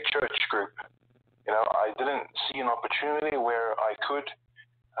a church group. You know, I didn't see an opportunity where I could.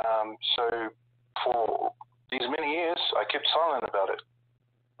 So for these many years, I kept silent about it.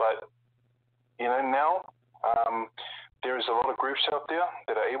 But, you know, now there is a lot of groups out there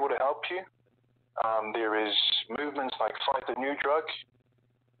that are able to help you. There is movements like Fight the New Drug,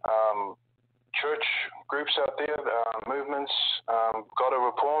 church groups out there, movements, God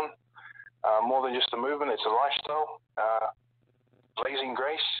Over Porn, more than just a movement, it's a lifestyle, Blazing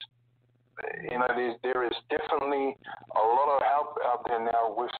Grace. You know, there is definitely a lot of help out there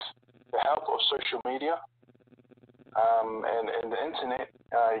now with the help of social media and the internet.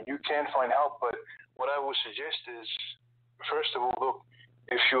 You can find help, but what I would suggest is, first of all, look,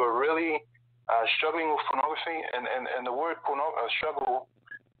 if you are really struggling with pornography, and the word struggle,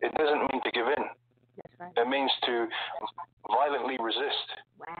 it doesn't mean to give in. That's right. It means to violently resist.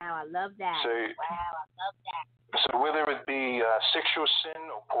 Wow, I love that. So whether it be sexual sin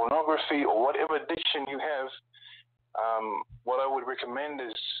or pornography or whatever addiction you have, what I would recommend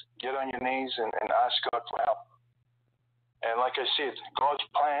is get on your knees and ask God for help. And like I said, God's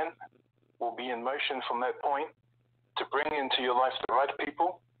plan will be in motion from that point to bring into your life the right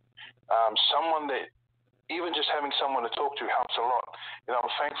people, someone that, even just having someone to talk to helps a lot. You know,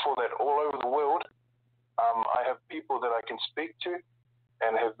 I'm thankful that all over the world, I have people that I can speak to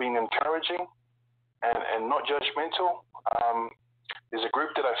and have been encouraging and not judgmental. There's a group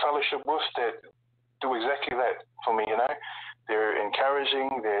that I fellowship with that do exactly that for me, you know. They're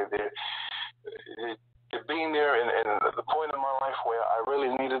encouraging, they're being there at the point in my life where I really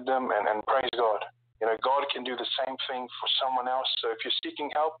needed them, and praise God. You know, God can do the same thing for someone else. So if you're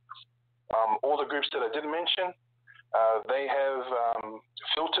seeking help, all the groups that I didn't mention, they have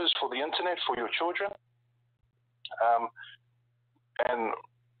filters for the internet for your children. And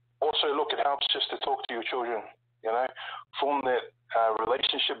also, look, it helps just to talk to your children, you know, form that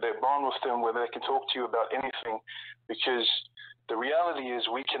relationship, that bond with them where they can talk to you about anything, because the reality is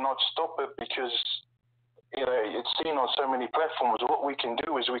we cannot stop it because, you know, it's seen on so many platforms. What we can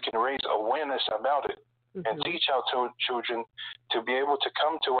do is we can raise awareness about it and teach our children to be able to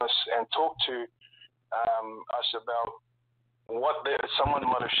come to us and talk to us about what someone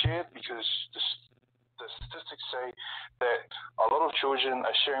might have shared, because the statistics say that a lot of children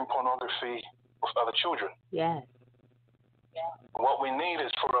are sharing pornography with other children. Yes. What we need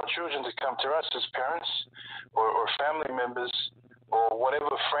is for our children to come to us as parents or family members or whatever,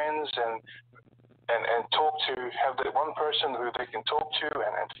 friends, and talk to, have that one person who they can talk to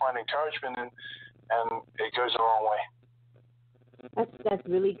and find encouragement in, and it goes a long way. That's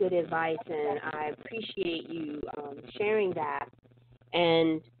really good advice, and I appreciate you sharing that.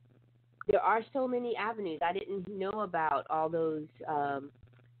 And there are so many avenues. I didn't know about all those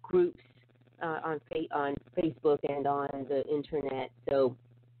groups on Facebook and on the internet. So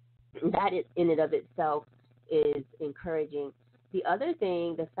that in and of itself is encouraging. The other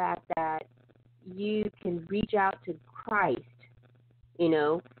thing, the fact that you can reach out to Christ, you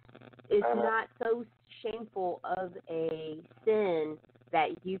know, it's not so shameful of a sin that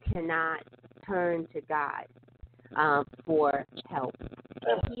you cannot turn to God for help.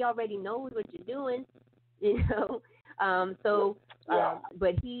 He already knows what you're doing, you know.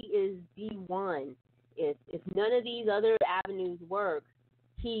 But He is the one. If none of these other avenues work,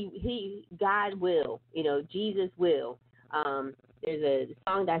 God will, you know, Jesus will. There's a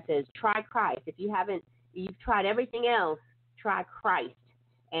song that says, "Try Christ." If you've tried everything else, try Christ,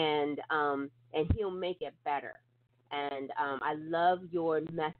 and He'll make it better. And I love your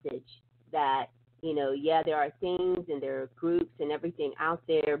message that, you know, yeah, there are things and there are groups and everything out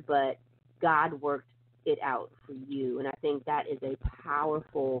there, but God worked it out for you. And I think that is a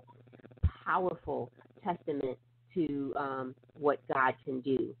powerful, powerful testament to what God can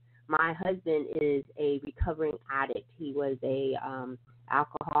do. My husband is a recovering addict. He was a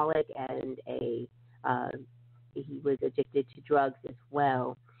alcoholic and he was addicted to drugs as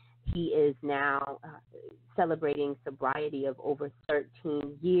well. He is now celebrating sobriety of over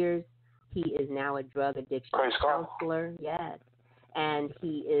 13 years. He is now a drug addiction counselor. Yes. And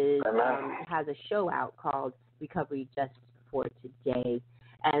he is has a show out called Recovery Just for Today.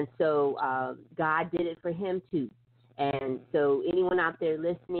 And so God did it for him too. And so anyone out there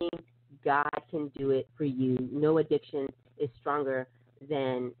listening, God can do it for you. No addiction is stronger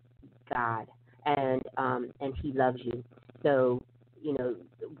than God, and He loves you. So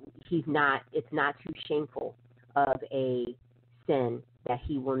it's not too shameful of a sin that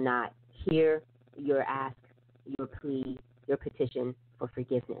He will not hear your ask, your plea, your petition for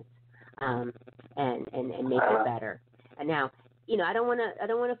forgiveness, and make it better. And now, I don't want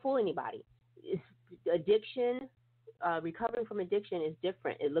to fool anybody. Addiction. Recovering from addiction is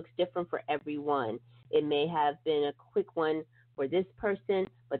different. It looks different for everyone. It may have been a quick one for this person,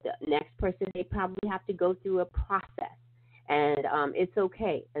 but the next person, they probably have to go through a process. And it's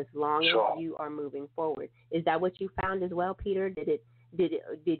okay as long as you are moving forward. Is that what you found as well, Peter?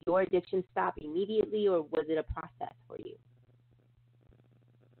 Did your addiction stop immediately, or was it a process for you?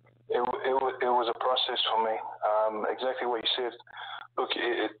 It was a process for me. Exactly what you said. Look,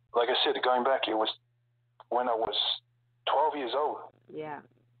 like I said, going back, it was when I was 12 years old. Yeah.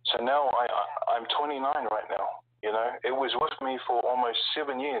 So now I'm 29 right now. It was with me for almost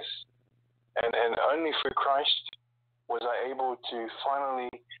 7 years, and only through Christ was I able to finally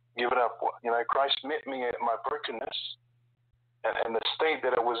give it up. Christ met me at my brokenness and the state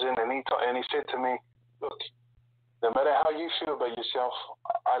that I was in, and he said to me, "Look, no matter how you feel about yourself,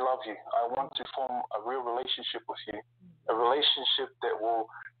 I love you. I want to form a real relationship with you, a relationship that will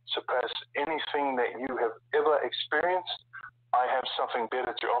surpass anything that you have ever experienced. I have something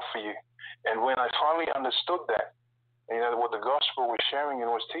better to offer you." And when I finally understood that, what the gospel was sharing and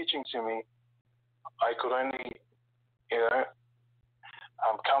was teaching to me, I could only,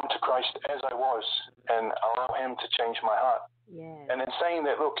 come to Christ as I was and allow Him to change my heart. Yeah. And in saying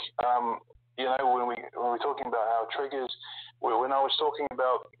that, look, when we're talking about our triggers, when I was talking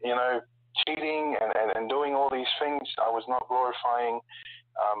about, cheating and doing all these things, I was not glorifying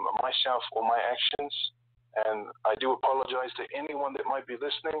myself or my actions. And I do apologize to anyone that might be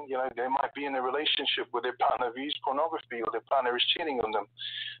listening. They might be in a relationship where their partner views pornography or their partner is cheating on them.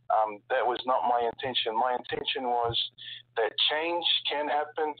 That was not my intention. My intention was that change can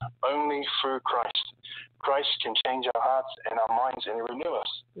happen only through Christ. Christ can change our hearts and our minds and renew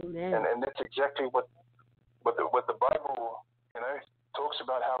us. Amen. And that's exactly what the Bible, talks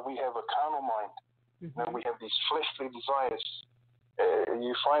about, how we have a carnal mind. Mm-hmm. And we have these fleshly desires.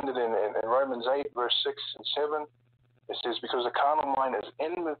 You find it in Romans 8, verse 6 and 7. It says, "Because the carnal mind is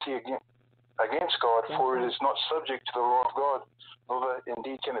enmity against God, for it is not subject to the law of God, nor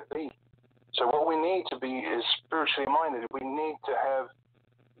indeed can it be." So what we need to be is spiritually minded. We need to have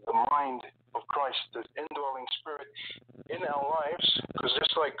the mind of Christ, the indwelling spirit in our lives, because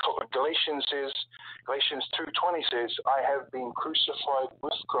just like Galatians 2:20 says, "I have been crucified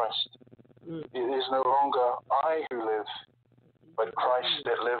with Christ. It is no longer I who live, but Christ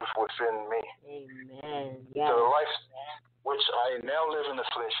that lives within me." Amen. Yes. So the life which I now live in the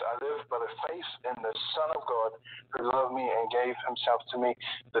flesh, I live by the faith in the Son of God who loved me and gave Himself to me.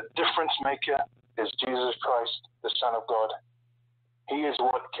 The difference maker is Jesus Christ, the Son of God. He is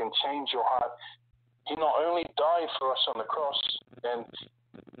what can change your heart. He not only died for us on the cross, and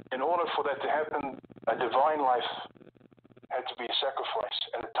in order for that to happen, a divine life had to be a sacrifice,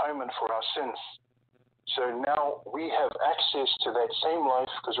 an atonement for our sins. So now we have access to that same life,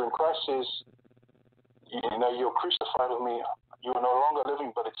 because when Christ says, "You're crucified with me, you are no longer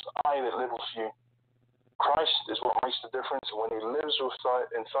living, but it's I that live with you." Christ is what makes the difference when He lives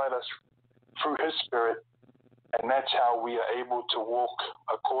inside us through His Spirit, and that's how we are able to walk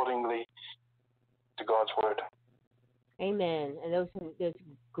accordingly to God's Word. Amen. And those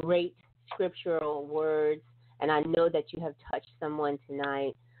great scriptural words, and I know that you have touched someone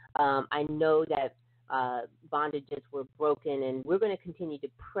tonight. I know that bondages were broken, and we're going to continue to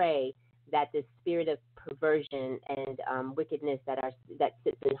pray that the spirit of perversion and wickedness that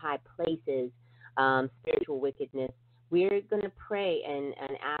sits in high places, spiritual wickedness, we're going to pray and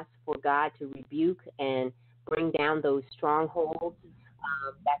ask for God to rebuke and bring down those strongholds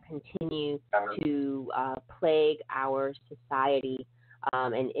that continue to plague our society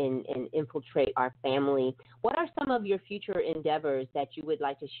and infiltrate our family. What are some of your future endeavors that you would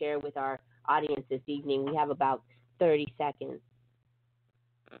like to share with our audience this evening? We have about 30 seconds.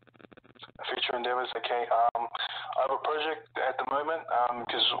 Future endeavors, okay. I have a project at the moment,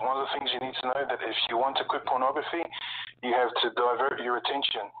 because one of the things you need to know that if you want to quit pornography, you have to divert your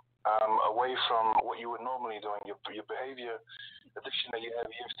attention away from what you would normally doing, your behavior addiction that you have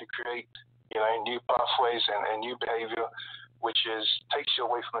to create, new pathways and new behavior which takes you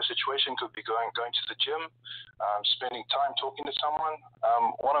away from the situation. Could be going to the gym, spending time talking to someone.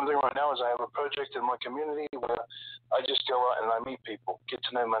 What I'm doing right now is I have a project in my community where I just go out and I meet people, get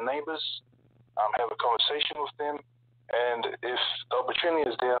to know my neighbors, have a conversation with them, and if the opportunity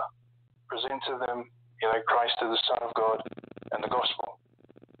is there, present to them, Christ as the Son of God and the gospel.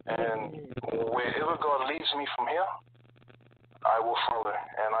 And wherever God leads me from here, I will follow.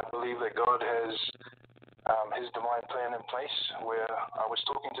 And I believe that God has his divine plan in place, where I was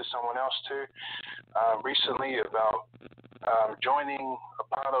talking to someone else too recently about joining a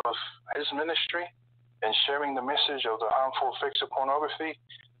part of his ministry and sharing the message of the harmful effects of pornography.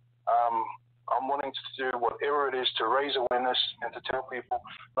 I'm wanting to do whatever it is to raise awareness and to tell people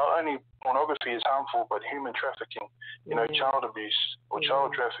not only pornography is harmful, but human trafficking, child abuse or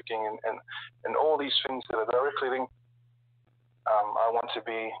child trafficking and all these things that are directly linked. I want to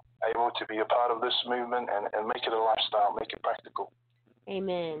be able to be a part of this movement and make it a lifestyle, make it practical.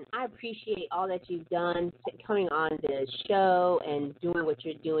 Amen. I appreciate all that you've done, coming on the show and doing what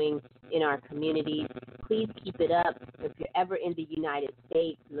you're doing in our communities. Please keep it up. If you're ever in the United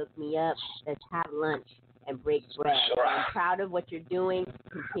States, look me up. Let's have lunch and break bread. Sure. I'm proud of what you're doing.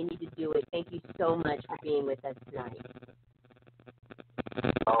 Continue to do it. Thank you so much for being with us tonight.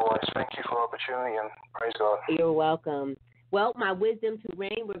 Always. Thank you for the opportunity, and praise God. You're welcome. Well, my wisdom to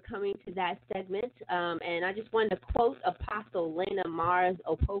reign, we're coming to that segment, and I just wanted to quote Apostle Lena Mars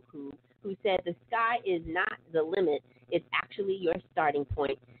Opoku, who said, "The sky is not the limit, it's actually your starting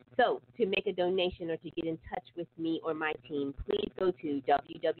point." So, to make a donation or to get in touch with me or my team, please go to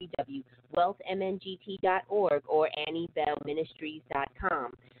www.wealthmngt.org or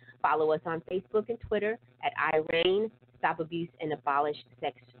AnnieBellMinistries.com. Follow us on Facebook and Twitter at R.E.I.G.N, Stop Abuse and Abolish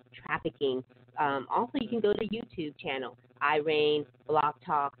Sex Trafficking. Also, you can go to the YouTube channel, R.E.I.G.N Blog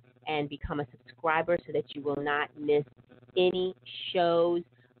Talk, and become a subscriber so that you will not miss any shows.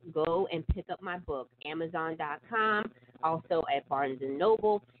 Go and pick up my book, Amazon.com, also at Barnes &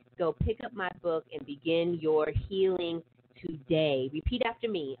 Noble. Go pick up my book and begin your healing today. Repeat after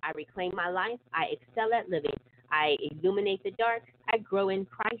me. I reclaim my life. I excel at living. I illuminate the dark, I grow in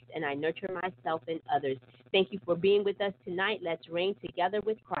Christ, and I nurture myself and others. Thank you for being with us tonight. Let's reign together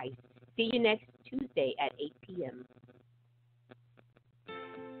with Christ. See you next Tuesday at 8 p.m.